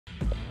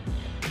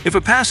If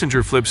a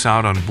passenger flips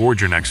out on board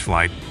your next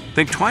flight,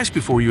 think twice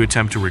before you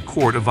attempt to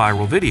record a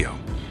viral video.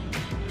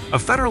 A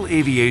Federal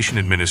Aviation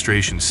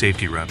Administration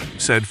safety rep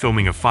said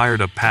filming a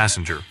fired-up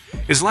passenger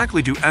is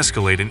likely to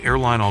escalate an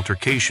airline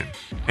altercation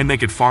and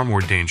make it far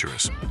more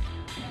dangerous.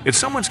 If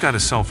someone's got a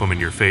cell phone in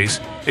your face,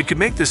 it could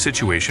make the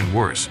situation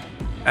worse,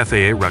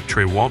 FAA Rep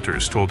Trey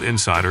Walters told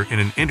Insider in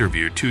an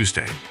interview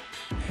Tuesday.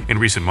 In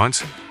recent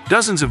months,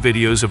 dozens of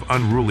videos of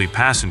unruly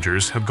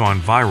passengers have gone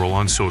viral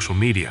on social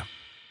media.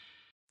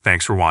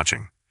 Thanks for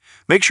watching.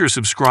 Make sure to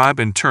subscribe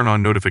and turn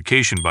on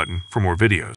notification button for more videos.